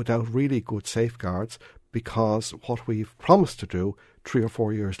without really good safeguards, because what we've promised to do 3 or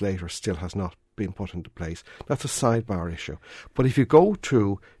 4 years later still has not been put into place. That's a sidebar issue. But if you go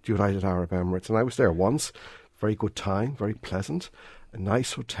to the United Arab Emirates, and I was there once, very good time, very pleasant, a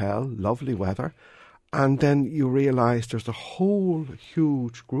nice hotel, lovely weather, and then you realise there's a whole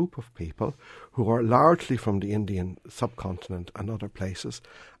huge group of people who are largely from the Indian subcontinent and other places,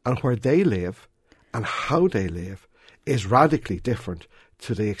 and where they live and how they live is radically different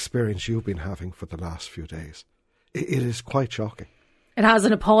to the experience you've been having for the last few days. It is quite shocking. It has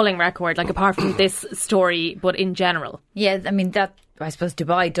an appalling record, like apart from this story, but in general. Yeah, I mean, that I suppose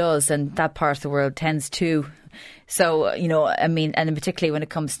Dubai does, and that part of the world tends to. So, I mean, and particularly when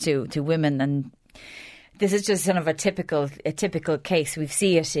it comes to women, and this is just sort of a typical case. We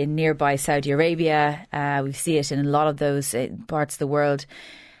see it in nearby Saudi Arabia. We see it in a lot of those parts of the world.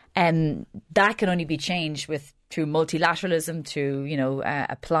 And that can only be changed through multilateralism, through,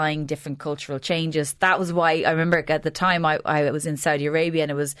 applying different cultural changes. That was why I remember at the time I was in Saudi Arabia,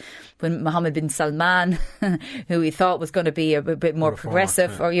 and it was when Mohammed bin Salman, who we thought was going to be a bit more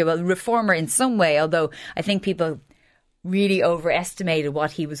progressive, or reformer in some way, although I think people really overestimated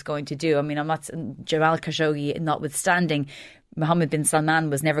what he was going to do. I mean, Jamal Khashoggi notwithstanding, Mohammed bin Salman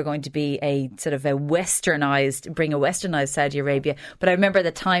was never going to be bring a westernized Saudi Arabia. But I remember at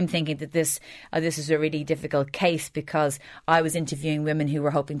the time thinking that this is a really difficult case, because I was interviewing women who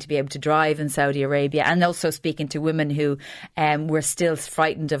were hoping to be able to drive in Saudi Arabia, and also speaking to women who were still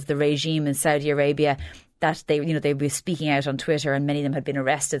frightened of the regime in Saudi Arabia, that they were speaking out on Twitter, and many of them had been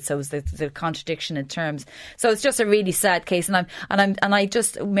arrested. So it was the contradiction in terms. So it's just a really sad case.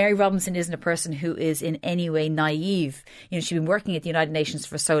 Mary Robinson isn't a person who is in any way naive. She's been working at the United Nations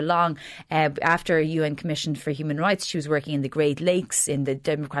for so long. After UN Commission for Human Rights, she was working in the Great Lakes in the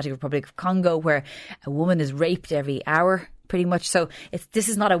Democratic Republic of Congo, where a woman is raped every hour, pretty much. So this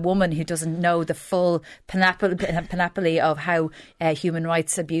is not a woman who doesn't know the full panoply of how human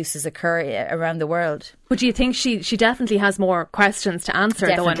rights abuses occur around the world. But do you think she definitely has more questions to answer,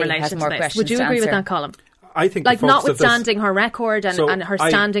 though, in relation to this? Would you agree with that, Colin? I think, like, notwithstanding her record and her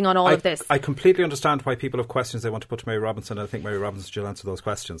standing on all of this. I completely understand why people have questions they want to put to Mary Robinson, and I think Mary Robinson should answer those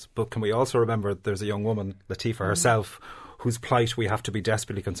questions. But can we also remember there's a young woman, Latifa herself, whose plight we have to be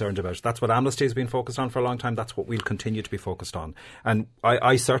desperately concerned about. That's what Amnesty has been focused on for a long time. That's what we'll continue to be focused on. And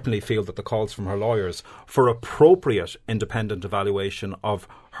I certainly feel that the calls from her lawyers for appropriate independent evaluation of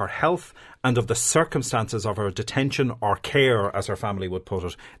her health and of the circumstances of her detention or care, as her family would put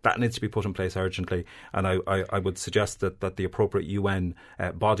it, that needs to be put in place urgently. And I would suggest that the appropriate UN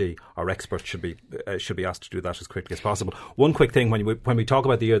body or experts should be asked to do that as quickly as possible. One quick thing, when we talk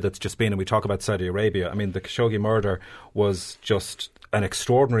about the year that's just been and we talk about Saudi Arabia, I mean, the Khashoggi murder was just an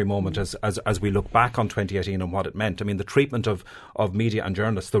extraordinary moment as we look back on 2018 and what it meant. I mean, the treatment of media and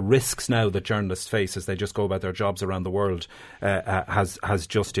journalists, the risks now that journalists face as they just go about their jobs around the world has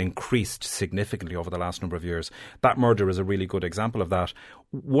just just increased significantly over the last number of years. That murder is a really good example of that.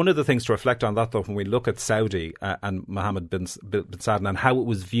 One of the things to reflect on that, though, when we look at Saudi and Mohammed bin Salman and how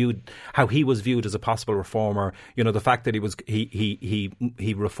he was viewed as a possible reformer, you know, the fact that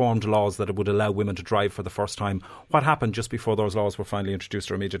he reformed laws that would allow women to drive for the first time. What happened just before those laws were finally introduced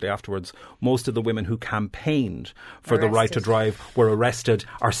or immediately afterwards? Most of the women who campaigned for the right to drive were arrested,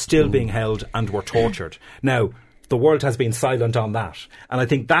 are still being held and were tortured. Now, the world has been silent on that. And I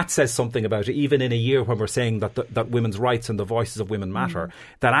think that says something about it, even in a year when we're saying that women's rights and the voices of women matter,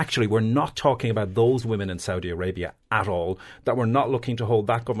 that actually we're not talking about those women in Saudi Arabia at all, that we're not looking to hold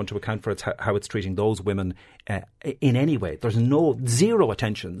that government to account for how it's treating those women in any way. There's zero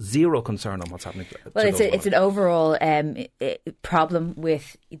attention, zero concern on what's happening. Well, it's an overall problem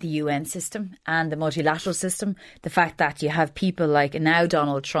with the UN system and the multilateral system. The fact that you have people like now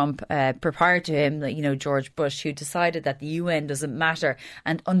Donald Trump, prior to him, you know, George Bush, who decided that the UN doesn't matter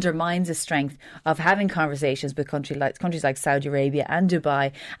and undermines the strength of having conversations with countries like Saudi Arabia and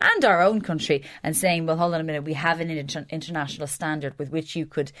Dubai and our own country, and saying, well, hold on a minute, we have an international standard with which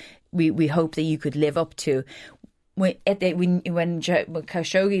we hope that you could live up to. When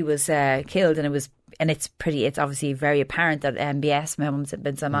Khashoggi was killed, and it's obviously very apparent that MBS, Mohammed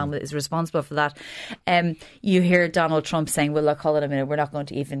bin Salman, is responsible for that. You hear Donald Trump saying, well, look, hold on a minute, we're not going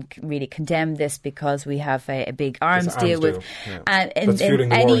to even really condemn this because we have a big arms deal with... Yeah. And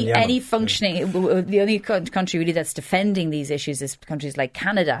any functioning... The only country really that's defending these issues is countries like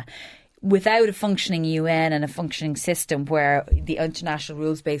Canada. Without a functioning UN and a functioning system where the international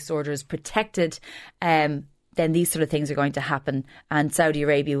rules-based order is protected, then these sort of things are going to happen, and Saudi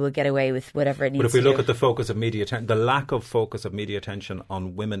Arabia will get away with whatever it needs to do. But if we look at the focus of media attention, the lack of focus of media attention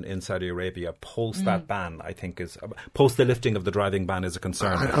on women in Saudi Arabia post that ban, I think post the lifting of the driving ban is a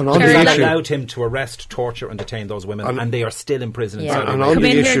concern. And on the issue, allowed him to arrest, torture and detain those women, and they are still in prison in Saudi Arabia. And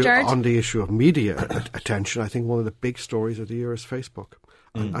on the issue of media attention, I think one of the big stories of the year is Facebook.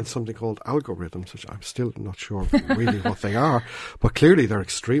 And something called algorithms, which I'm still not sure really what they are, but clearly they're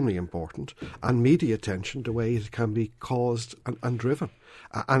extremely important. And media attention, the way it can be caused and driven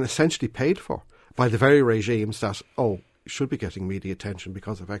and essentially paid for by the very regimes that, should be getting media attention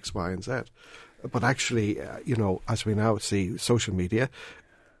because of X, Y and Z. But actually, as we now see, social media,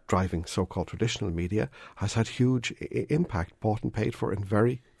 driving so-called traditional media, has had huge impact, bought and paid for in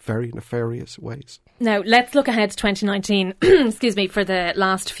very, very nefarious ways. Now, let's look ahead to 2019, excuse me, for the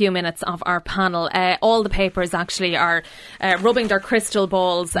last few minutes of our panel. All the papers actually are rubbing their crystal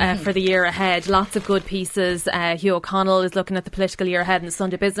balls for the year ahead. Lots of good pieces. Hugh O'Connell is looking at the political year ahead in the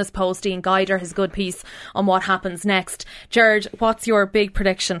Sunday Business Post. Ian Guider has a good piece on what happens next. Gerard, what's your big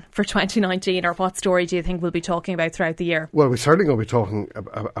prediction for 2019, or what story do you think we'll be talking about throughout the year? Well, we're certainly going to be talking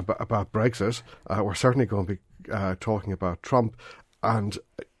about Brexit. We're certainly going to be talking about Trump. And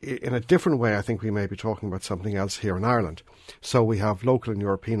in a different way, I think we may be talking about something else here in Ireland. So we have local and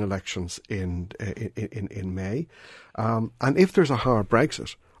European elections in May. And if there's a hard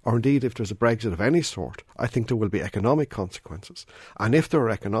Brexit, or indeed if there's a Brexit of any sort, I think there will be economic consequences. And if there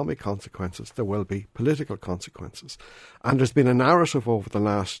are economic consequences, there will be political consequences. And there's been a narrative over the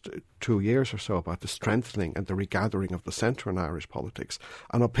last 2 years or so about the strengthening and the regathering of the centre in Irish politics.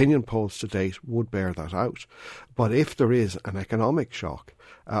 And opinion polls to date would bear that out. But if there is an economic shock,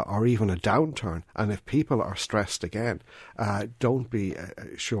 or even a downturn, and if people are stressed again, don't be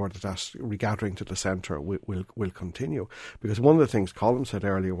sure that regathering to the centre will continue. Because one of the things Colin said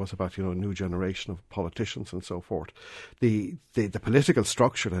earlier was about a new generation of politicians and so forth. The political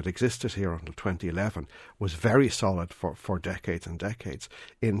structure that existed here until 2011 was very solid for decades and decades.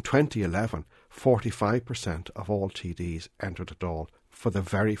 In 2011, 45% of all TDs entered the Dáil for the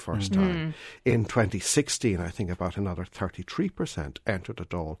very first time. In 2016, I think about another 33% entered the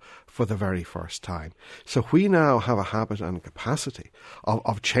Dáil for the very first time. So we now have a habit and capacity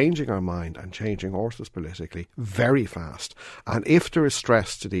of changing our mind and changing horses politically very fast. And if there is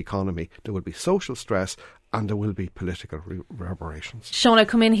stress to the economy, there will be social stress, and there will be political reverberations. Shauna,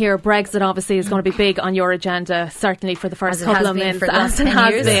 come in here. Brexit obviously is going to be big on your agenda, certainly for the first couple of months, as it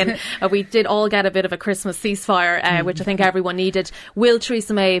has been. We did all get a bit of a Christmas ceasefire, which I think everyone needed. Will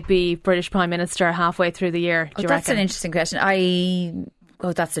Theresa May be British Prime Minister halfway through the year, do you reckon? That's an interesting question.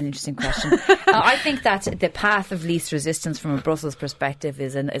 That's an interesting question. I think that the path of least resistance from a Brussels perspective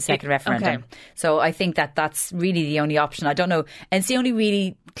is a second referendum. Okay. So I think that that's really the only option. I don't know. And it's the only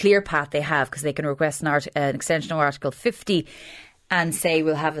really clear path they have, because they can request an extension of Article 50 and say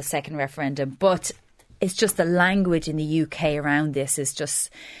we'll have a second referendum. But it's just the language in the UK around this is just...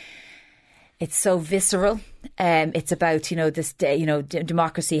 It's so visceral. It's about, this,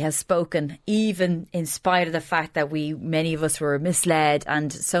 democracy has spoken, even in spite of the fact that many of us were misled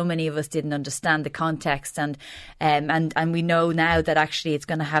and so many of us didn't understand the context, and we know now that actually it's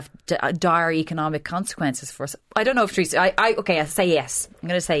going to have dire economic consequences for us. I don't know if Teresa, I say yes. I'm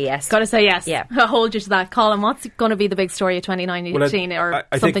going to say yes. Got to say yes. Yeah. I'll hold you to that. Colin, what's going to be the big story of 2019 or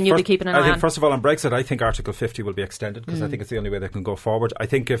something you'll be keeping an eye on? I think, first of all, on Brexit, I think Article 50 will be extended because I think it's the only way they can go forward. I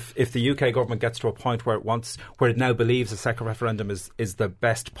think if the UK government gets to a point where it now believes a second referendum is the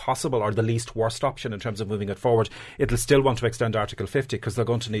best possible or the least worst option in terms of moving it forward, it'll still want to extend Article 50 because they're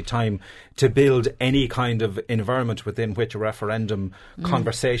going to need time to build any kind of environment within which a referendum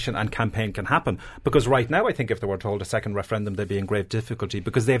conversation and campaign can happen. Because right now, I think if they were to hold a second referendum, they'd be in grave difficulty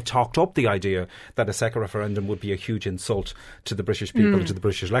because they've talked up the idea that a second referendum would be a huge insult to the British people and to the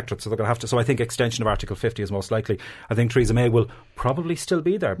British electorate. So they're going to have to. So I think extension of Article 50 is most likely. I think Theresa May will probably still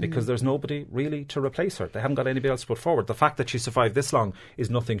be there because there's nobody really to replace her. They haven't got anybody else to put forward. The fact that she survived this long is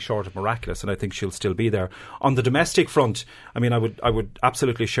nothing short of miraculous, and I think she'll still be there. On the domestic front, I mean, I would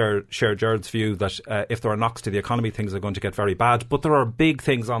absolutely share Gerard's view that if there are knocks to the economy, things are going to get very bad. But there are big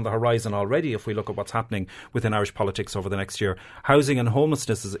things on the horizon already if we look at what's happening within Irish politics over the next year. Housing and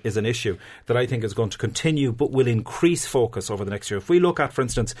homelessness is an issue that I think is going to continue but will increase focus over the next year. If we look at, for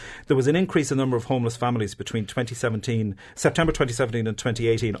instance, there was an increase in the number of homeless families between September 2017 and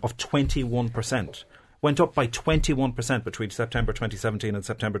 2018 of 21%. Went up by 21% between September 2017 and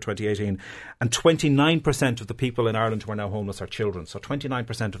September 2018, and 29% of the people in Ireland who are now homeless are children. So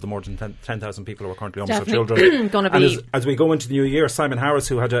 29% of the more than 10,000 people who are currently homeless are children. As we go into the new year, Simon Harris,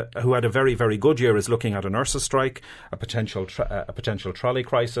 who had a very, very good year, is looking at a nurses' strike, a potential trolley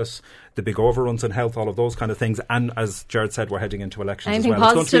crisis, the big overruns in health, all of those kind of things. And as Gerard said, we're heading into elections Anything as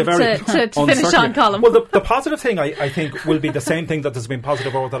well. Positive it's going to be a very to finish on, Colin? Well, the positive thing I think will be the same thing that has been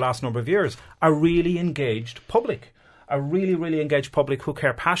positive over the last number of years: a really engaged public. A really, really engaged public who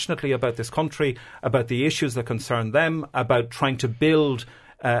care passionately about this country, about the issues that concern them, about trying to build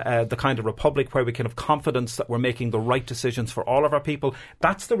the kind of republic where we can have confidence that we're making the right decisions for all of our people.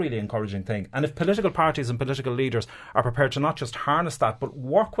 That's the really encouraging thing. And if political parties and political leaders are prepared to not just harness that but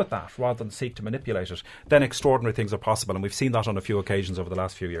work with that rather than seek to manipulate it, then extraordinary things are possible, and we've seen that on a few occasions over the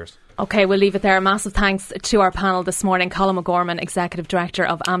last few years. OK, we'll leave it there. Massive thanks to our panel this morning: Colin O'Gorman, Executive Director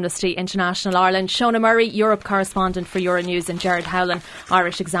of Amnesty International Ireland; Shona Murray, Europe Correspondent for Euronews; and Gerard Howlin,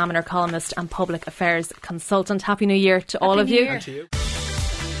 Irish Examiner columnist and Public Affairs Consultant. Happy New Year to all of you.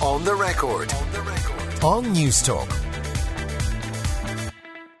 On the record. On News Talk.